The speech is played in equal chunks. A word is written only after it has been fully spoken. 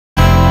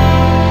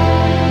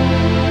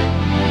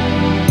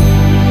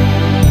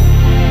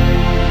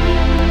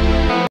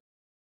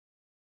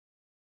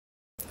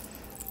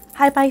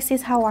Hi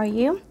Pisces, how are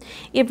you?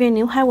 If you're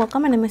new, hi,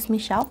 welcome. My name is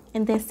Michelle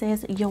and this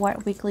is your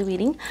weekly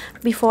reading.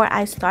 Before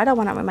I start, I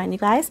want to remind you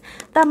guys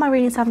that my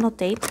readings have no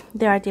date.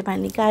 They are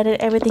divinely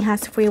guided. Everything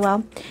has free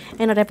will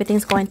and not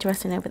everything's going to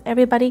resonate with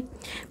everybody.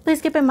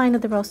 Please keep in mind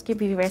that the roles keep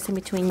reversing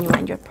between you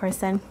and your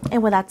person.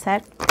 And with that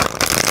said,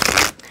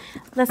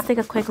 let's take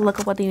a quick look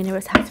at what the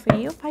universe has for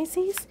you,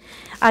 Pisces.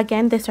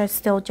 Again, these are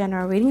still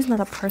general readings, not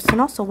a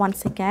personal. So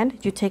once again,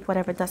 you take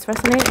whatever does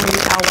resonate and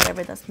leave out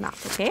whatever does not,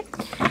 okay?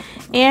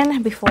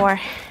 And before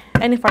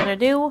any further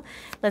ado,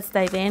 let's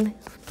dive in.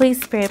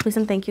 Please, Spirit, please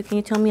and thank you. Can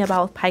you tell me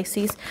about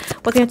Pisces?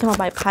 What can you tell me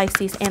about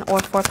Pisces and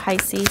or for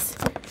Pisces?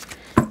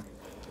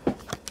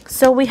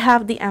 So we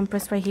have the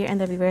Empress right here in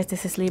the reverse.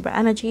 This is Libra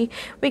energy.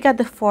 We got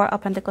the Four of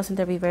Pentacles in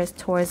the reverse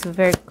towards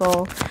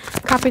Virgo,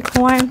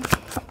 Capricorn.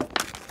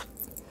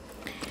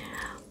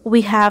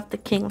 We have the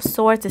King of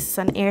Swords. This is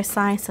an air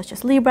sign such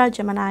as Libra,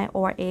 Gemini,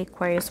 or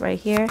Aquarius right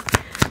here.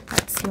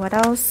 Let's see what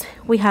else.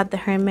 We have the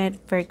Hermit,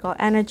 Virgo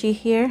energy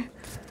here.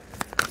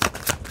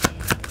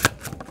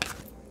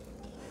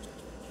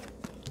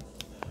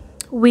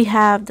 We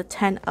have the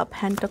Ten of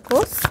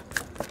Pentacles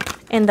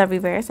in the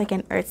reverse,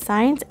 again, earth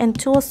signs. And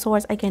Two of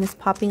Swords, again, is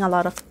popping a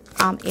lot of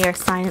air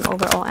sign and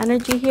overall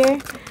energy here.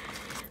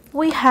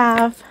 We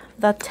have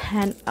the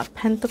Ten of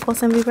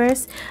Pentacles in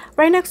reverse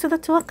right next to the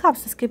Two of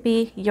Cups. This could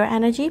be your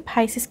energy,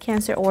 Pisces,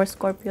 Cancer, or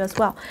Scorpio as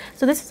well.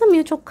 So this is a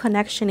mutual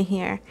connection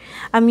here,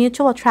 a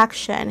mutual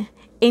attraction,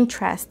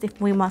 interest,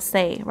 if we must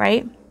say,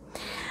 right?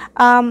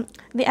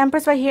 The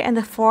Empress right here and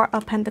the Four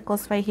of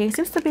Pentacles right here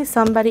seems to be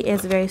somebody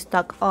is very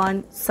stuck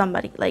on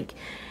somebody. Like,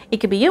 it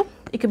could be you,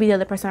 it could be the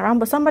other person around,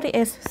 but somebody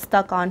is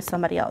stuck on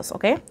somebody else,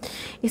 okay?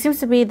 It seems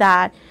to be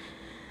that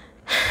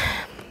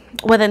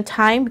within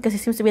time, because it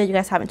seems to be that you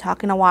guys haven't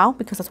talked in a while,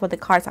 because that's what the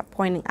cards are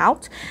pointing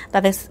out,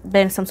 that there's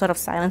been some sort of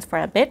silence for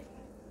a bit.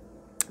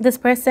 This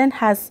person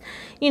has,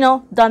 you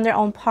know, done their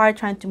own part,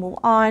 trying to move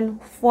on,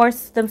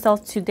 force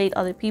themselves to date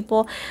other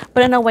people,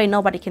 but in a way,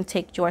 nobody can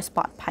take your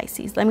spot,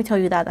 Pisces. Let me tell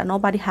you that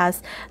nobody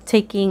has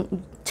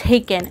taken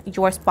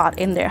your spot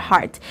in their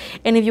heart.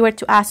 And if you were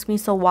to ask me,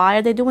 so why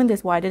are they doing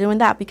this? Why are they doing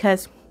that?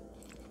 Because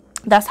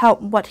that's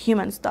what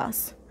humans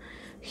does.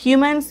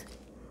 Humans,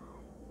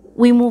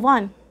 we move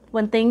on.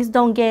 When things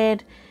don't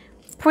get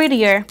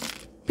prettier,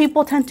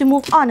 people tend to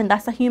move on, and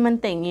that's a human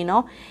thing, you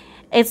know.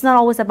 It's not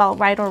always about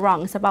right or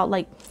wrong. It's about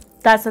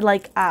that's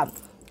a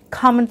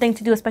common thing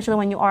to do, especially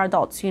when you are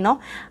adults, you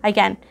know.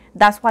 Again,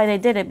 that's why they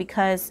did it,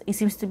 because it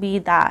seems to be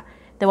that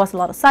there was a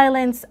lot of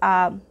silence.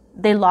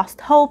 They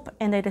lost hope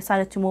and they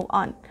decided to move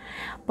on.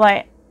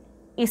 But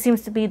it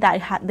seems to be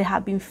that they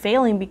have been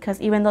failing, because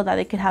even though that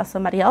they could have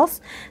somebody else,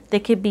 they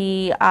could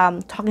be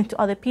talking to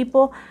other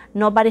people,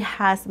 nobody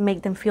has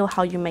made them feel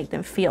how you make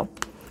them feel.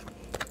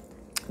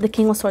 The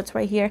King of Swords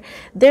right here,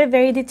 they're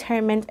very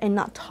determined in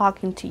not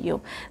talking to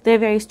you. They're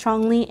very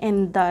strongly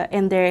in their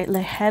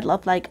head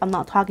of like, I'm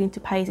not talking to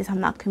Pisces, I'm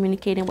not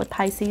communicating with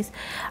Pisces.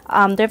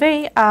 They're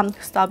very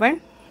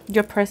stubborn.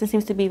 Your person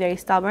seems to be very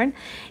stubborn,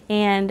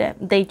 and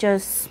they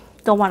just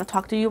don't want to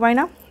talk to you right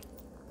now.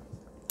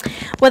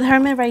 With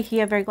Hermit right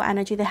here, Virgo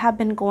energy, they have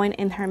been going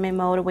in Hermit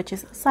mode, which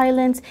is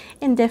silence,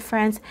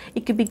 indifference.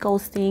 It could be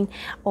ghosting,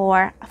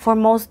 or for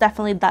most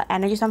definitely the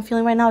energies I'm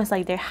feeling right now is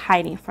like they're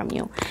hiding from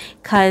you,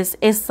 because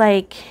it's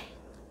like,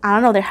 I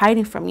don't know, they're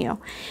hiding from you.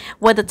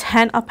 With the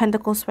Ten of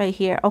Pentacles right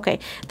here, okay,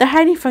 they're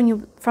hiding from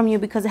you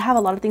because they have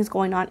a lot of things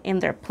going on in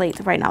their plate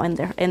right now,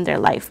 in their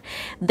life.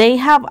 They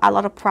have a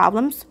lot of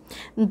problems.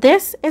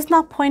 This is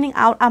not pointing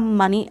out at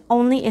money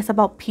only, it's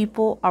about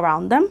people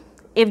around them.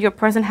 If your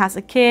person has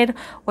a kid,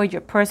 or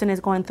your person is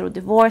going through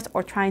divorce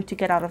or trying to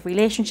get out of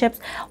relationships,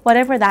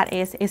 whatever that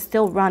is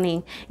still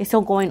running, it's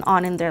still going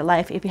on in their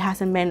life. If it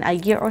hasn't been a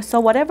year or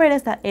so, whatever it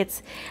is that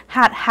it's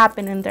had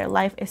happened in their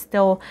life is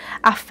still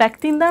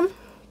affecting them.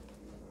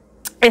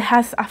 It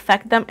has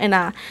affected them in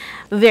a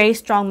very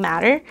strong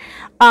manner.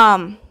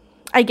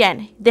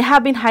 Again, they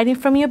have been hiding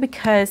from you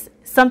because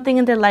something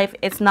in their life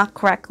is not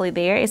correctly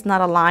there, it's not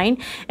aligned.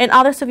 And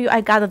others of you,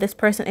 I gather this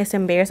person is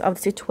embarrassed of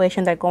the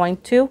situation they're going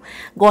through,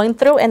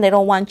 and they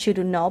don't want you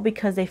to know,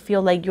 because they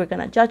feel like you're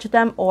gonna judge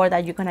them, or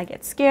that you're gonna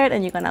get scared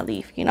and you're gonna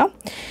leave, you know.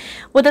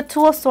 With the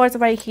Two of Swords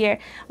right here,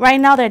 right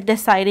now they're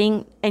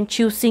deciding and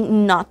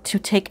choosing not to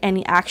take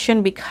any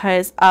action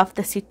because of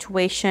the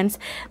situations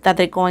that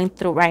they're going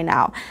through right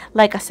now.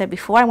 Like I said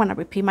before, I want to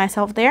repeat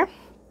myself there,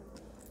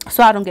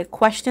 so I don't get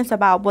questions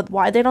about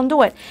why they don't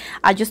do it.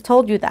 I just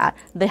told you that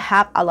they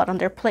have a lot on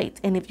their plate.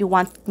 And if you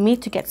want me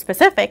to get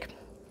specific,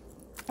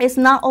 it's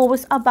not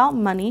always about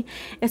money.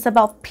 It's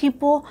about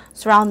people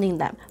surrounding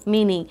them.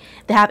 Meaning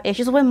they have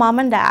issues with mom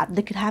and dad.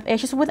 They could have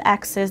issues with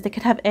exes. They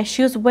could have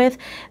issues with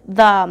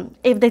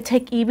if they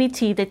take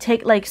EBT, they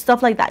take like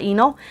stuff like that, you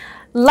know.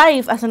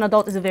 life as an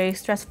adult is very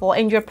stressful,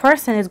 and your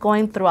person is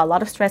going through a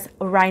lot of stress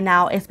right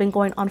now. It's been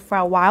going on for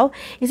a while.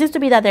 It seems to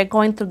be that they're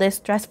going through this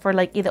stress for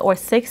like either or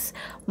 6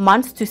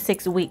 months to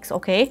 6 weeks.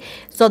 Okay,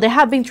 so they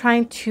have been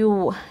trying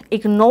to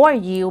ignore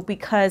you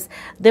because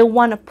they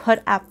want to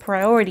put a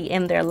priority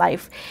in their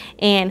life.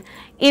 And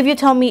if you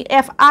tell me,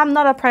 if I'm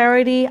not a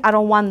priority, I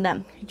don't want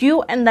them,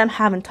 you and them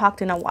haven't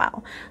talked in a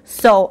while.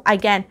 So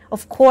again,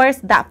 of course,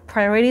 that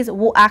priorities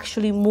will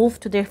actually move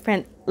to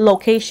different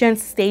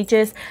locations,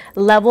 stages,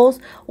 levels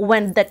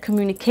when the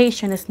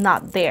communication is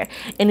not there.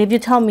 And if you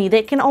tell me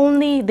they can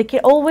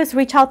always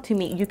reach out to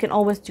me, you can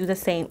always do the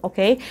same.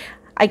 Okay,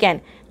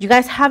 again, you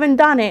guys haven't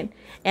done it,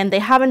 and they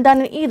haven't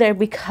done it either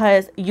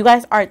because you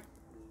guys are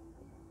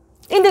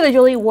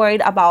individually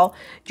worried about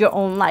your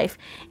own life.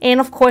 And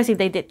of course, if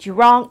they did you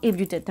wrong, if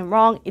you did them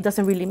wrong, it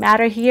doesn't really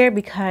matter here,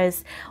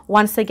 because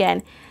once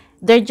again,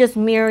 they're just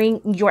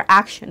mirroring your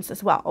actions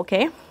as well.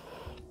 Okay,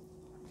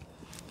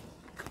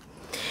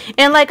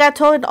 and like I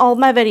told in all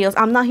my videos,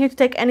 I'm not here to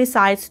take any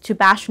sides, to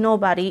bash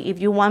nobody. If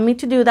you want me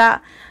to do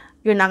that,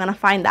 you're not gonna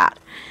find that.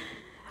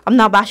 I'm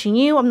not bashing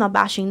you, I'm not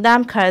bashing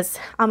them, because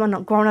I'm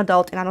a grown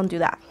adult and I don't do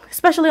that,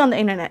 especially on the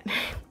internet.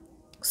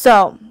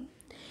 So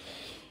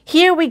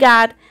here we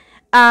got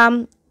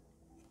a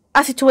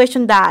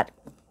situation that,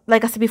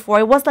 like I said before,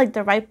 it was like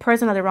the right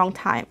person at the wrong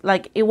time.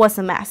 Like, it was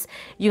a mess.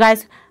 You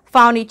guys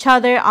found each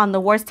other on the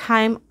worst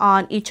time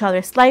on each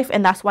other's life,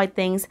 and that's why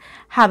things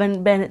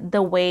haven't been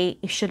the way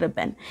it should have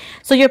been.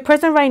 So your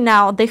person right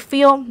now, they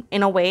feel,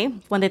 in a way,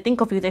 when they think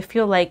of you, they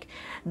feel like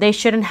they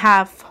shouldn't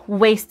have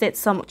wasted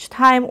so much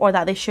time, or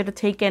that they should have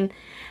taken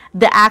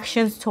the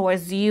actions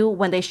towards you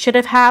when they should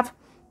have.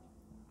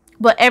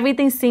 But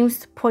everything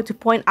seems to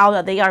point out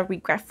that they are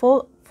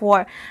regretful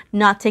for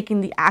not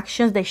taking the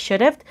actions they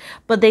should have,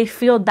 but they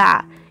feel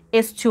that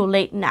it's too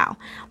late now.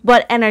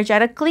 But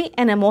energetically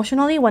and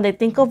emotionally, when they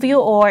think of you,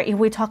 or if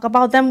we talk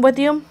about them with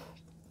you,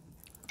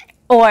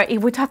 or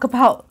if we talk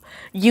about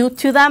you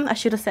to them, I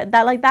should have said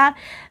that like that,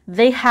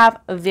 they have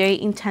very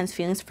intense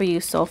feelings for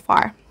you so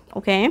far.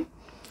 Okay,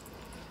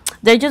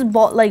 they're just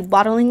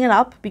bottling it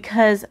up,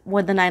 because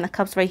with the 9 of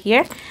Cups right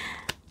here,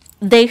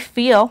 they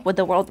feel, with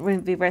the World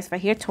reverse right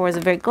here towards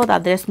Virgo,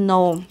 that there's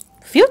no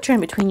future in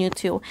between you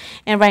two.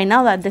 And right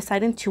now, they're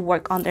deciding to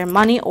work on their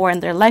money or in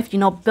their life, you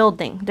know,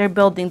 they're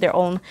building their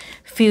own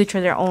future,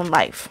 their own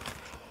life.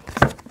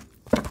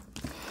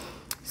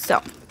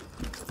 So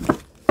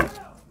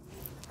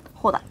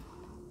hold on,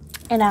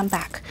 and I'm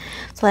back.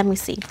 So let me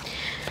see,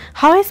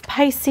 how is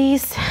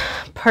Pisces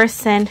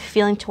person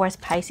feeling towards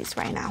Pisces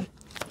right now?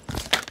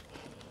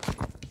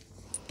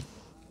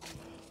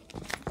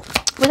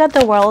 We got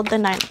the World, the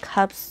 9 of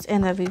Cups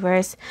in the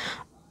reverse,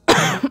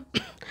 the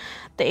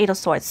 8 of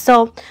Swords.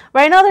 So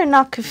right now, they're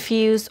not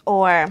confused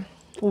or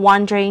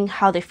wondering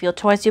how they feel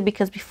towards you,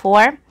 because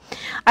before,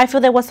 I feel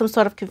there was some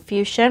sort of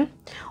confusion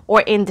or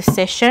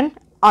indecision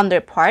on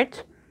their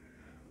part,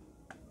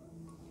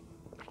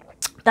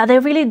 that they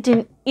really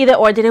didn't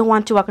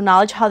want to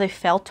acknowledge how they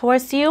felt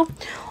towards you,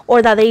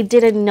 or that they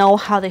didn't know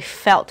how they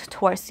felt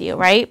towards you,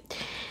 right?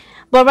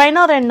 But right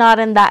now, they're not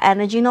in that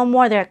energy no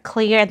more. They're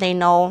clear. They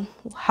know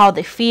how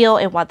they feel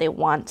and what they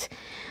want.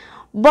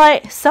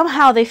 But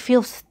somehow they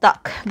feel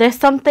stuck. There's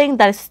something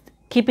that is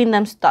keeping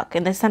them stuck.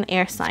 And there's an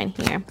air sign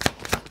here.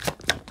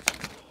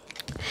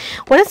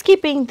 What is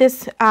keeping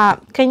this?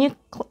 Can you,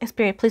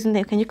 Spirit, please,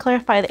 can you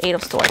clarify the 8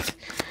 of Swords?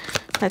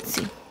 Let's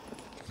see.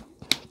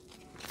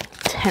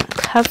 10 of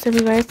Cups in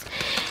reverse.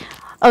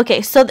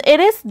 Okay, so it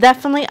is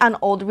definitely an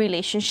old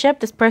relationship.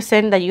 This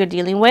person that you're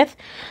dealing with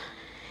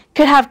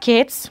could have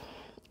kids,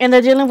 and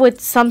they're dealing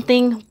with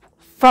something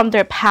from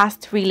their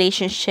past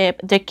relationship.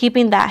 They're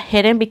keeping that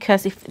hidden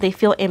because if they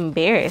feel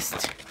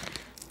embarrassed.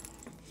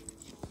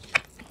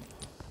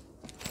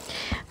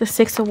 The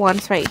 6 of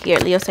Wands right here,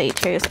 Leo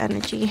Sagittarius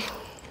energy,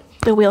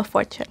 the Wheel of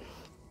Fortune.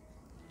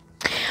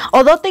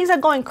 Although things are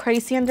going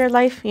crazy in their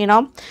life, you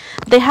know,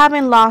 they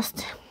haven't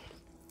lost,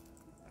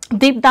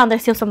 deep down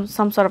there's still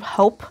some sort of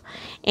hope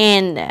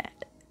in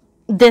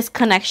this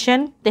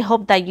connection. They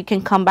hope that you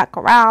can come back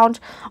around,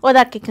 or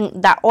that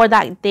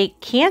they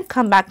can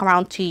come back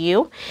around to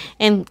you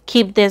and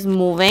keep this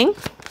moving.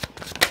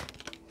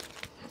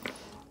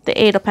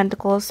 The 8 of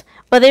Pentacles,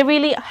 but they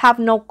really have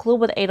no clue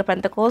with the 8 of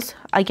Pentacles,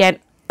 again,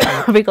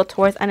 Virgo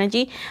Taurus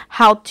energy,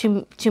 how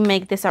to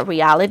make this a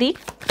reality.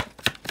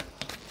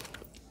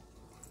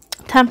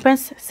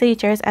 Temperance,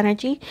 Sagittarius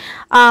energy.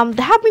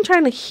 They have been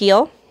trying to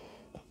heal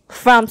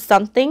from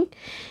something,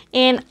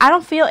 and I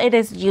don't feel it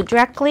is you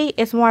directly.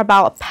 It's more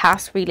about a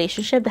past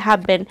relationship. They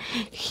have been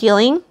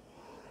healing,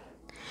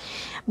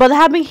 but they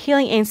have been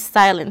healing in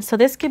silence. So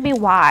this could be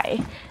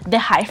why they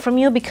hide from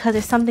you, because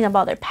there's something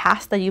about their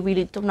past that you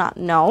really do not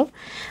know.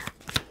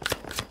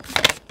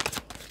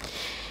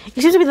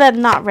 It seems to be that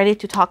they're not ready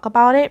to talk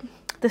about it.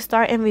 The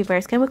Star in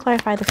reverse. Can we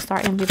clarify the Star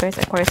in reverse,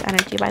 Aquarius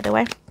energy, by the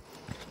way?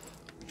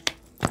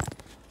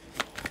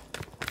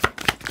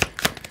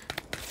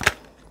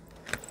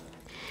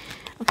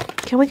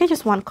 Can we get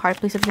just one card,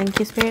 please? Thank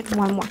you, Spirit.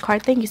 One more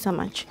card. Thank you so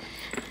much.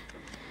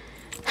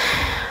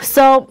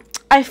 So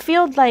I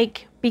feel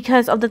like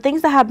because of the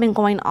things that have been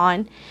going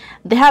on.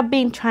 They have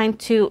been trying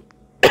to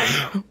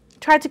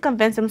try to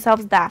convince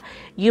themselves that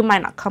you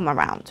might not come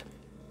around.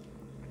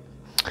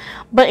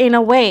 But in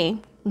a way,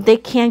 they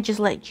can't just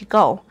let you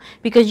go,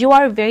 because you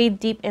are very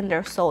deep in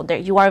their soul.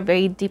 You are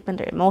very deep in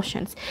their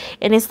emotions,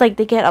 and it's like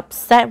they get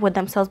upset with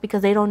themselves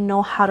because they don't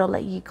know how to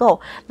let you go.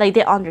 Like,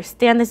 they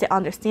understand this, they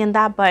understand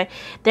that, but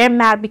they're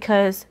mad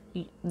because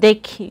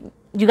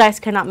you guys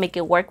cannot make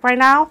it work right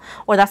now,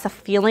 or that's a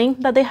feeling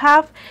that they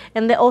have.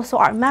 And they also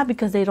are mad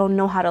because they don't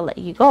know how to let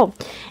you go.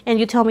 And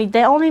you tell me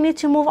they only need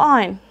to move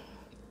on.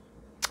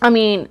 I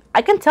mean,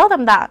 I can tell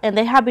them that, and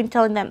they have been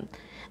telling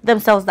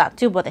themselves that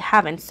too, but they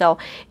haven't. So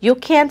you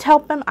can't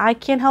help them, I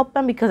can't help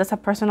them, because it's a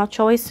personal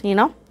choice, you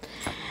know.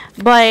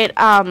 But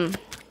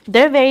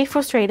they're very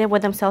frustrated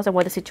with themselves and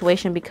with the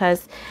situation,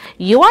 because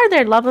you are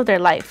their love of their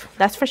life,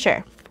 that's for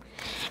sure,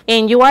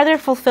 and you are their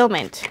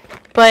fulfillment.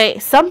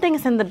 But something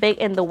is in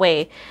the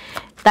way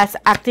that's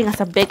acting as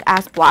a big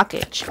ass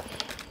blockage.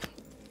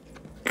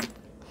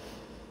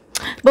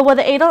 But with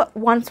the 8 of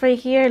Wands right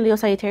here, Leo,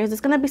 Sagittarius,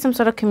 there's going to be some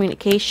sort of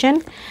communication.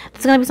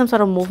 There's going to be some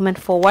sort of movement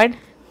forward.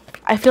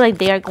 I feel like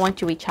they are going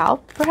to reach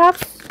out,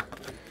 perhaps.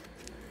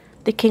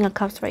 The King of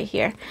Cups right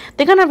here.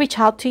 They're going to reach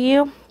out to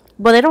you,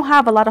 but they don't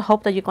have a lot of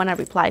hope that you're going to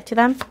reply to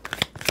them.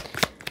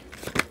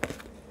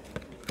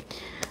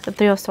 The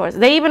Three of Swords.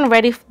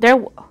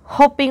 They're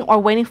hoping or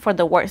waiting for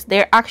the worst.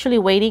 They're actually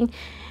waiting.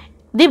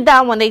 Deep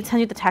down, when they send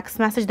you the text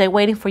message, they're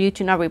waiting for you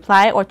to not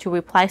reply, or to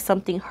reply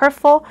something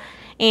hurtful.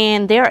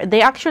 And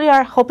they actually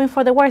are hoping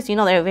for the worst. You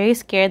know, they're very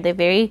scared. They're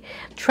very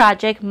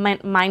tragic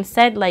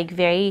mindset, like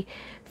very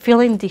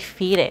feeling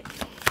defeated.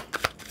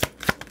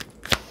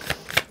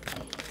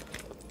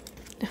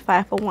 The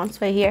Five of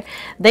Wands right here.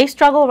 They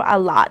struggle a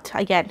lot.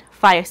 Again,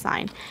 fire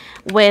sign,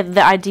 with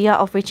the idea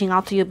of reaching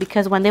out to you,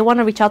 because when they want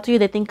to reach out to you,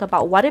 they think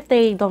about, what if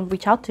they don't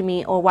reach out to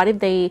me, or what if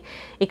they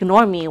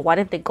ignore me, what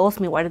if they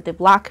ghost me, what if they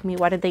block me,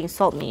 what if they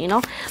insult me, you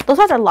know. Those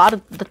are a lot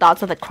of the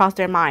thoughts that cross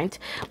their mind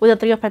with the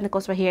Three of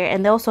Pentacles right here.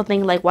 And they also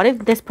think, like, what if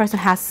this person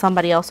has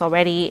somebody else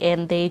already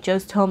and they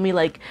just told me,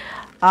 like,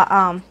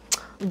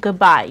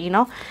 goodbye, you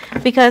know,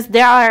 because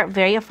they are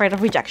very afraid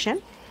of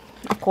rejection.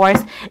 Of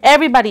course,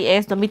 everybody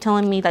is. Don't be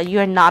telling me that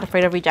you're not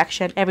afraid of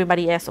rejection.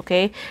 Everybody is,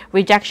 okay?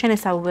 Rejection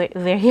is a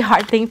very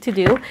hard thing to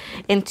do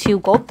and to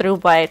go through,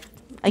 but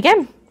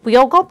again, we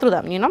all go through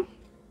them, you know.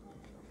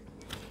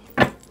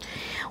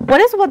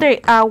 What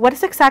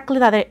is exactly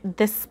that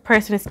this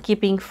person is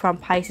keeping from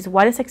Pisces?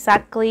 What is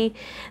exactly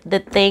the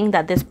thing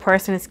that this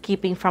person is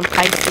keeping from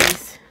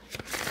Pisces?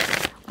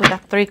 With the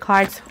 3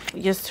 cards,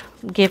 just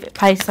give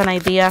Pisces an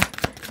idea.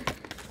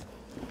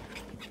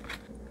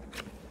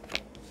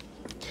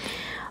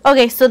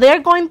 Okay, so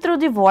they're going through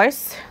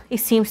divorce, it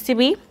seems to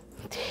be.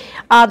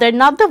 They're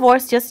not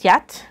divorced just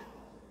yet,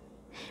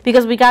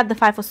 because we got the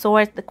Five of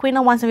Swords, the Queen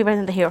of Wands, and Reverse,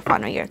 and the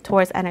Hierophant right here,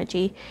 Taurus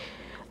energy.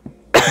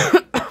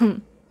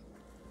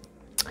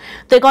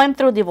 They're going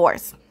through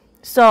divorce.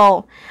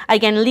 So,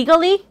 again,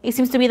 legally, it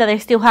seems to be that they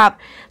still have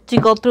to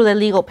go through the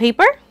legal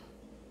paper.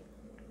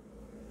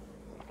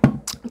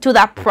 To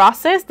that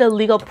process, the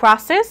legal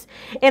process.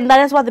 And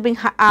that is what they've been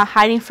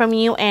hiding from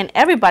you and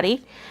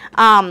everybody.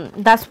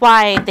 That's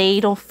why they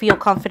don't feel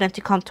confident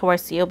to come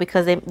towards you,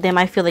 because they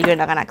might feel that you're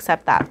not going to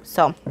accept that.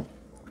 So,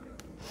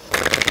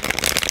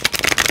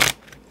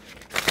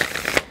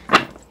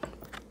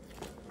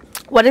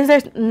 what is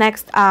their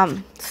next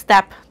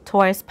step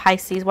towards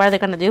Pisces? What are they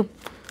going to do?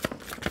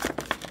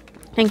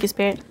 Thank you,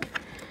 Spirit.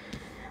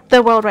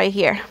 The World right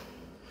here.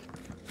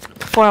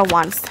 4 of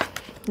Wands.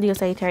 Leo,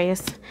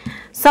 Sagittarius.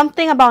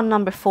 Something about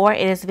number 4.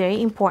 It is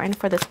very important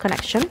for this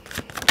connection.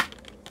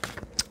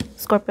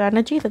 Scorpio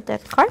energy, the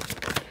Death card.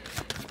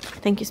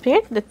 Thank you,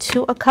 Spirit. The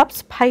 2 of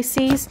Cups,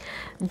 Pisces,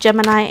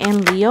 Gemini,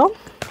 and Leo.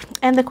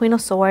 And the Queen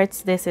of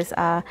Swords. This is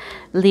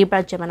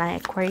Libra, Gemini,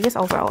 Aquarius.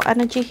 Overall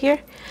energy here.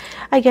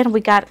 Again,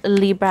 we got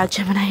Libra,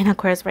 Gemini, and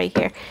Aquarius right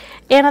here.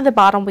 And at the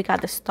bottom, we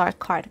got the Star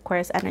card,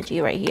 Aquarius energy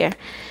right here.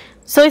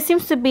 So it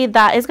seems to be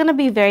that it's going to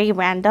be very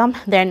random.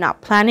 They're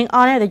not planning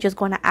on it. They're just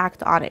going to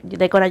act on it.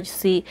 They're going to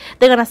see,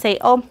 they're going to say,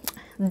 oh,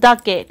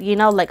 duck it, you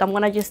know, like, I'm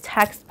going to just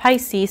text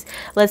Pisces.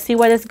 Let's see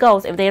where this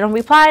goes. If they don't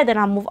reply, then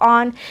I'll move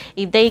on.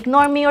 If they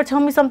ignore me or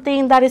tell me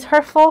something that is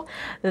hurtful,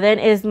 then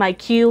it's my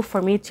cue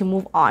for me to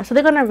move on. So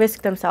they're going to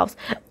risk themselves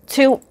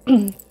to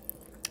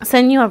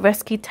send you a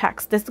risky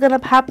text. This is going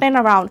to happen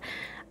around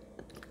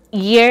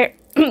year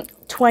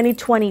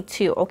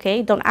 2022.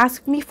 Okay, don't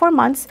ask me for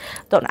months,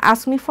 don't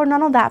ask me for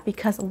none of that,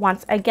 because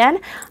once again,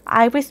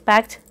 I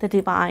respect the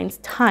divine's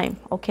time.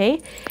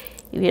 Okay,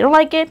 if you don't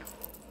like it,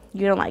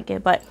 you don't like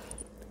it. But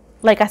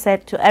like I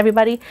said to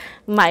everybody,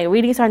 my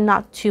readings are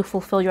not to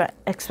fulfill your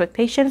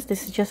expectations.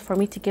 This is just for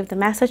me to give the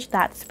message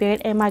that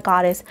Spirit and my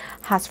Goddess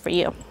has for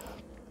you.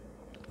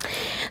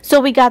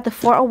 So we got the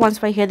 4 of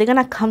Wands right here. They're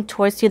gonna come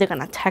towards you. They're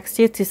gonna text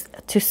you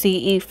to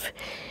see if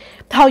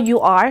how you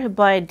are,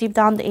 but deep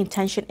down the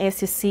intention is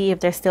to see if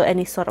there's still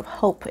any sort of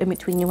hope in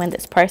between you and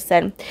this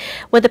person.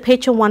 With the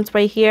Page of Wands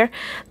right here,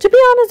 to be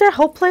honest, they're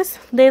hopeless.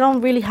 They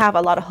don't really have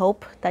a lot of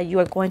hope that you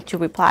are going to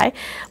reply,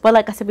 but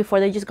like I said before,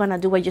 they're just gonna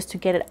do it just to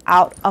get it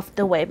out of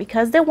the way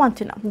because they want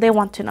to know. They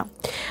want to know.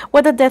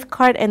 With the Death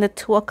card and the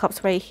Two of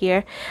Cups right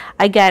here,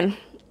 again,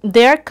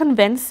 they're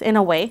convinced in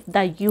a way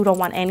that you don't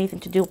want anything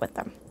to do with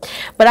them,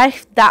 but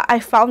I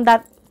found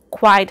that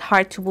quite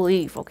hard to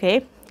believe,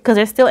 okay, because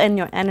they're still in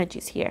your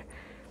energies here.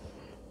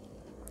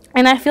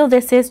 And I feel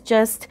this is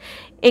just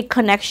a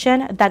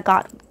connection that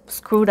got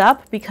screwed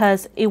up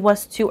because it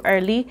was too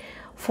early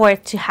for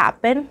it to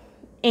happen.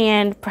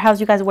 And perhaps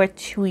you guys were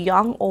too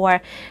young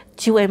or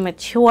too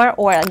immature,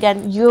 or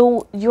again,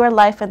 your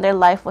life and their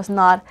life was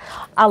not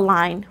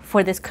aligned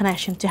for this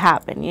connection to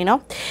happen, you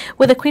know.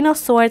 With the Queen of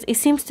Swords, it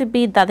seems to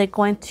be that they're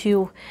going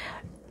to,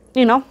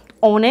 you know,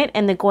 own it,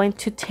 and they're going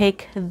to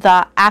take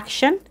the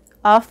action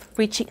of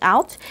reaching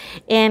out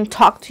and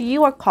talk to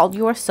you or call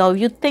you or so.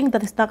 You think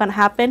that it's not going to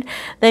happen,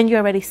 then you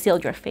already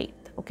sealed your fate,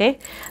 okay?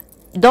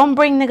 Don't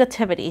bring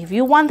negativity. If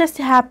you want this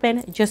to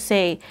happen, just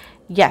say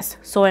yes,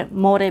 so it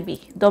mote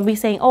be. Don't be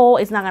saying, oh,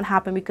 it's not going to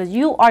happen, because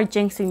you are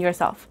jinxing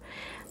yourself.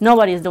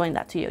 Nobody is doing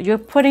that to you. You're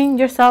putting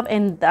yourself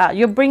in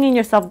you're bringing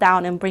yourself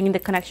down and bringing the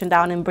connection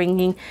down and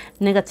bringing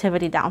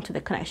negativity down to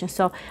the connection.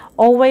 So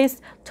always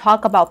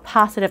talk about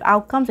positive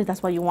outcomes if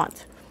that's what you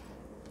want.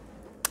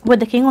 With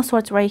the King of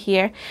Swords right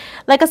here,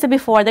 like I said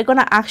before, they're going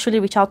to actually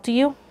reach out to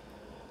you.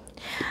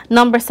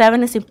 Number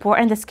 7 is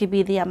important. This could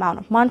be the amount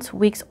of months,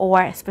 weeks,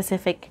 or a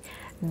specific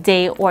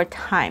day or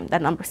time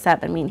that number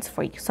 7 means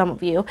for you, some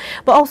of you.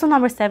 But also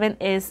number 7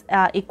 is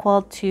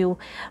equal to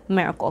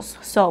miracles.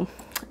 So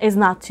it's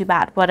not too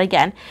bad. But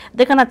again,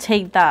 they're going to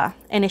take the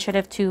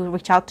initiative to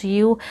reach out to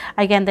you.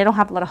 Again, they don't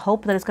have a lot of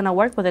hope that it's going to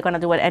work, but they're going to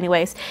do it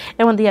anyways.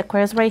 And with the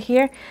Aquarius right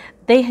here,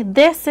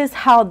 this is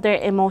how their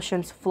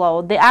emotions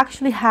flow. They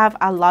actually have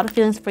a lot of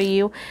feelings for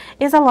you.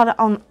 It's a lot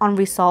of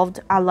unresolved,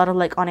 a lot of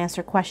like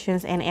unanswered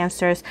questions and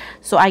answers.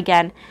 So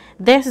again,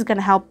 this is going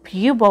to help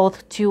you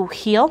both to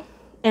heal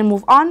and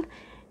move on,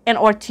 and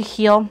or to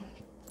heal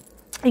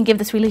and give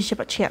this relationship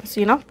a chance,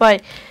 you know.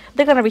 But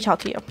they're going to reach out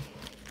to you.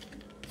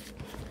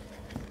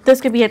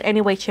 This could be in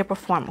any way, shape, or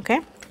form,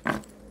 okay?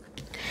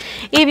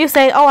 If you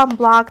say, oh, I'm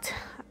blocked,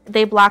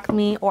 they blocked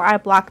me, or I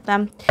blocked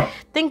them,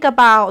 think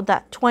about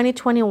that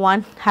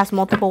 2021 has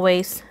multiple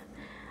ways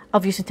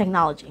of using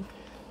technology.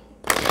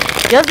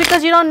 Just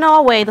because you don't know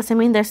a way doesn't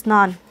mean there's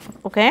none,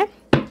 okay?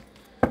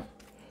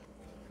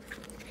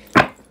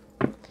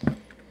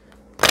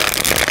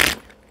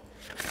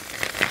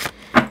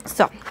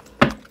 So,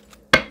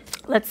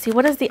 let's see,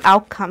 what is the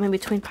outcome in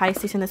between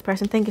Pisces and this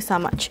person? Thank you so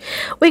much.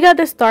 We got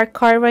this Dark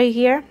card right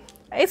here.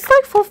 It's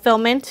like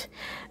fulfillment.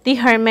 The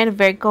Hermit,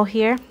 Virgo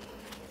here.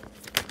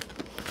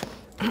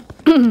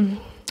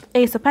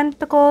 Ace of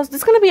Pentacles.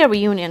 This is going to be a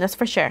reunion, that's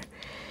for sure.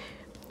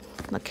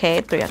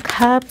 Okay, 3 of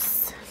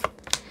Cups.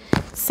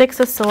 6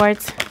 of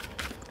Swords.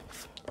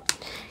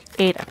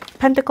 8 of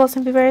Pentacles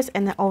in reverse.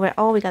 And then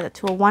overall, we got the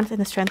 2 of Wands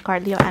and the Strength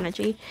card, Leo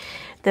energy.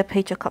 The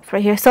Page of Cups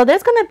right here. So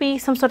there's going to be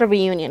some sort of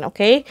reunion,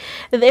 okay?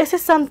 This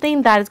is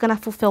something that is going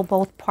to fulfill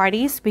both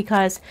parties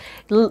because,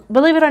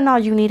 believe it or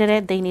not, you needed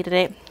it, they needed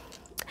it.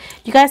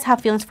 You guys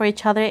have feelings for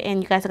each other,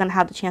 and you guys are going to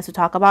have the chance to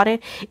talk about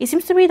it. It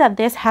seems to me that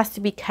this has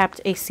to be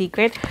kept a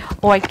secret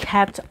or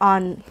kept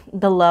on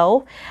the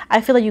low.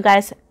 I feel like you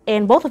guys,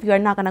 and both of you, are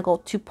not going to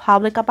go too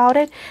public about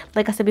it.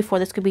 Like I said before,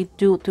 this could be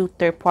due to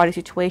third-party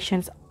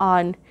situations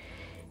on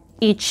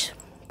each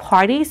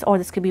parties, or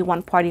this could be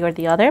one party or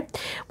the other.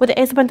 With the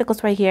Ace of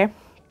Pentacles right here,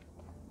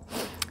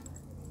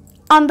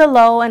 on the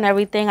low and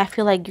everything, I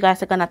feel like you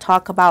guys are gonna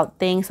talk about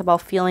things, about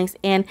feelings,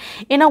 and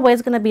in a way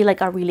it's gonna be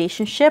like a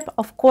relationship.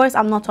 Of course,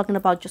 I'm not talking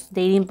about just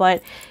dating,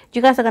 but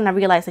you guys are gonna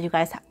realize that you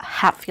guys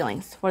have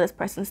feelings for this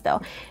person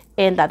still,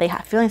 and that they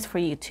have feelings for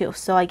you too.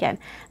 So again,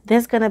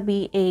 there's gonna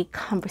be a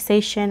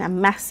conversation, a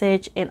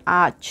message, and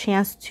a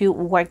chance to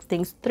work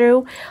things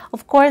through.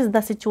 Of course, the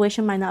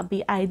situation might not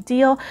be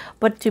ideal,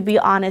 but to be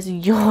honest,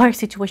 your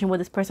situation with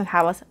this person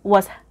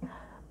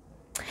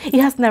it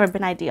has never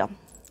been ideal.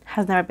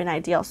 Has never been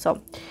ideal.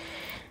 So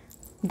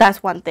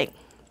that's one thing.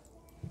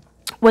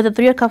 With the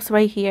 3 of Cups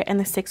right here and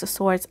the 6 of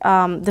Swords,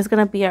 there's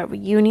gonna be a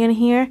reunion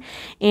here,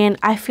 and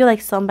I feel like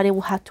somebody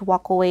will have to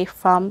walk away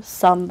from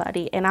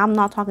somebody. And I'm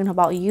not talking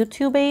about you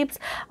two babes,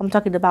 I'm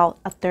talking about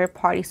a third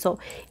party. So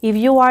if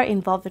you are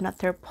involved in a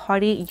third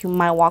party, you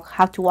might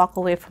have to walk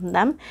away from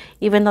them,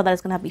 even though that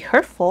is gonna be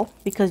hurtful,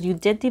 because you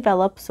did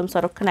develop some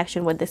sort of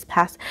connection with this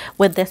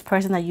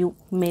person that you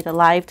made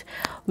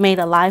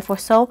alive or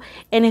so.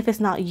 And if it's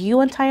not you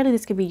entirely,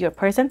 this could be your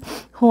person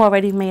who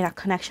already made a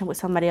connection with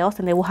somebody else,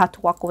 and they will have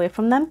to walk away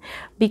from them,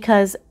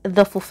 because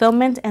the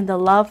fulfillment and the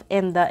love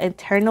and the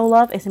internal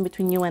love is in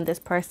between you and this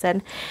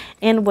person.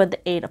 And with the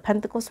 8 of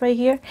Pentacles right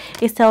here,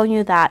 it's telling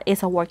you that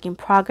it's a work in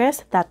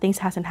progress, that things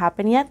hasn't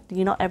happened yet.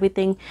 You know,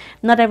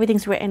 not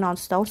everything's written on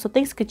stone, so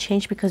things could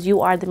change because you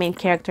are the main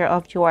character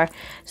of your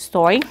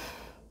story.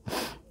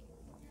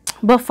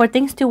 But for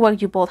things to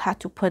work, you both have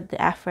to put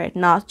the effort,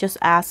 not just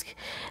ask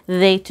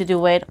they to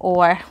do it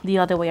or the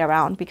other way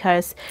around.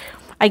 Because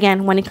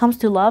again, when it comes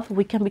to love,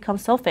 we can become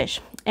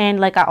selfish. And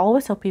like I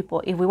always tell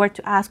people, if we were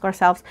to ask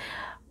ourselves,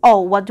 oh,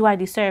 what do I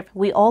deserve?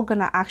 We all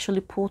gonna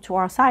actually pull to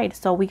our side.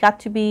 So we got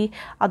to be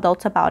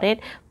adults about it.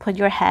 Put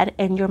your head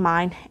and your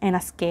mind in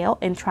a scale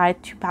and try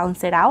to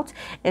balance it out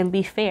and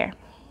be fair.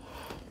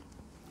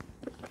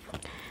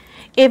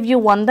 If you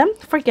want them,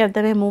 forgive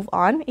them and move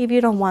on. If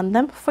you don't want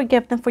them,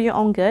 forgive them for your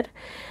own good.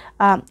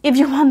 If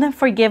you want them,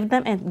 forgive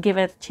them and give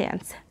it a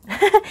chance.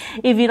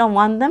 If you don't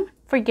want them,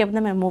 forgive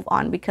them and move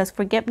on, because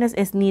forgiveness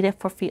is needed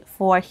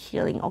for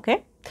healing,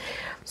 okay?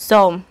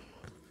 So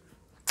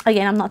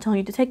again, I'm not telling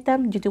you to take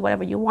them. You do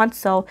whatever you want.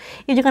 So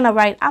if you're gonna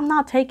write, I'm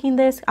not taking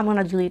this, I'm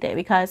gonna delete it,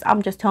 because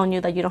I'm just telling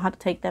you that you don't have to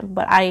take them.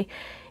 But I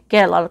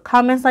get a lot of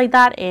comments like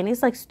that, and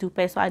it's like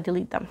stupid, so I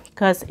delete them.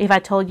 Because if I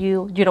told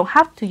you you don't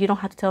have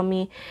to tell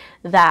me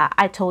that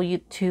I told you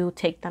to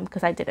take them,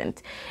 because I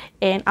didn't.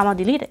 And I'm gonna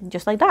delete it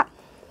just like that.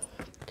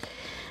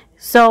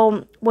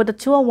 So with the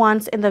Two of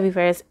Wands in the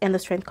reverse and the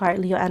Strength card,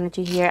 Leo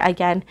energy here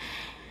again.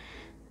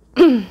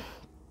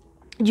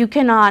 You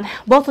cannot,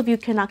 both of you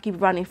cannot keep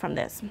running from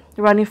this,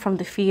 running from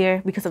the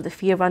fear, because of the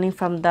fear, running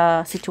from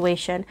the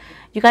situation.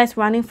 You guys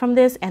running from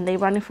this and they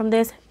running from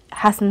this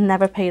has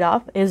never paid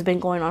off. It's been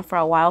going on for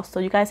a while. So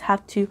you guys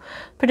have to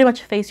pretty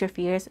much face your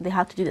fears. They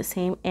have to do the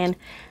same, and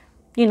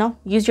you know,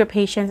 use your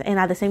patience. And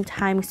at the same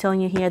time, it's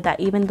telling you here that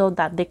even though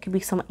that there could be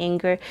some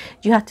anger,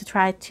 you have to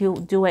try to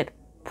do it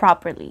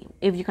properly.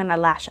 If you're gonna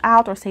lash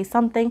out or say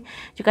something,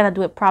 you gotta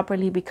do it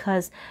properly,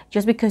 because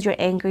just because you're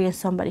angry and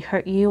somebody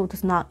hurt you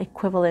does not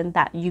equivalent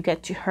that you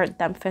get to hurt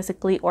them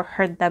physically or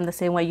hurt them the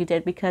same way you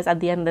did. Because at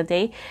the end of the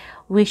day,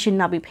 we should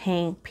not be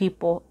paying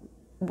people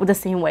the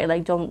same way.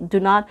 Like, do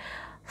not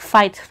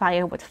fight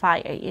fire with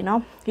fire, you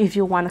know, if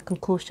you want a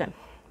conclusion.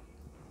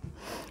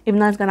 If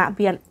not, it's gonna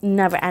be a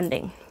never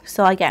ending.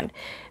 So again,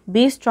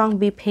 be strong,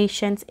 be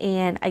patient,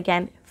 and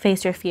again,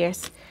 face your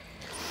fears.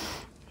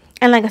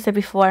 And like I said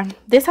before,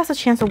 this has a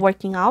chance of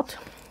working out.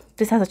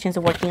 This has a chance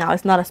of working out.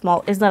 It's not a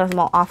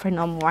small offer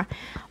no more.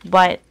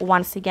 But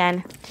once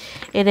again,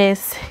 it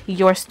is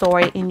your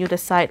story and you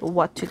decide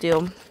what to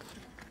do.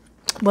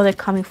 But they're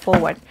coming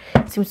forward.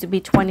 It seems to be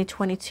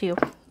 2022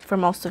 for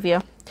most of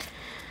you.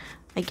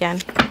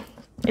 Again,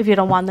 if you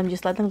don't want them,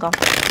 just let them go.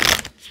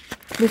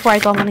 Before I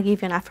go, I'm going to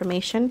give you an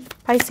affirmation,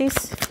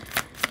 Pisces.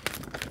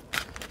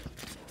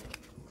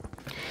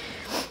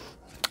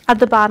 At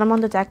the bottom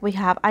on the deck, we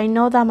have, I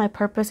know that my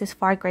purpose is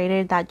far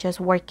greater than just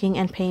working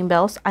and paying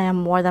bills. I am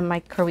more than my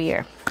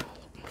career.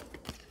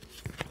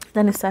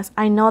 Then it says,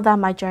 I know that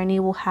my journey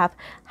will have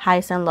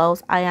highs and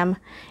lows. I am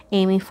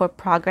aiming for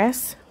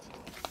progress.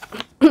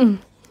 And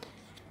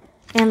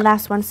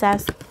last one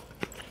says,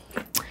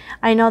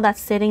 I know that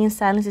sitting in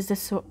silence is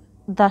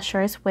the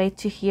surest way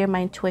to hear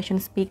my intuition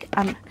speak.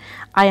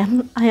 I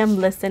am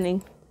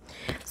listening.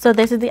 So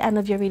this is the end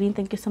of your reading.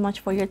 Thank you so much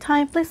for your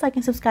time. Please like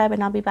and subscribe,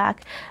 and I'll be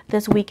back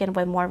this weekend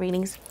with more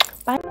readings.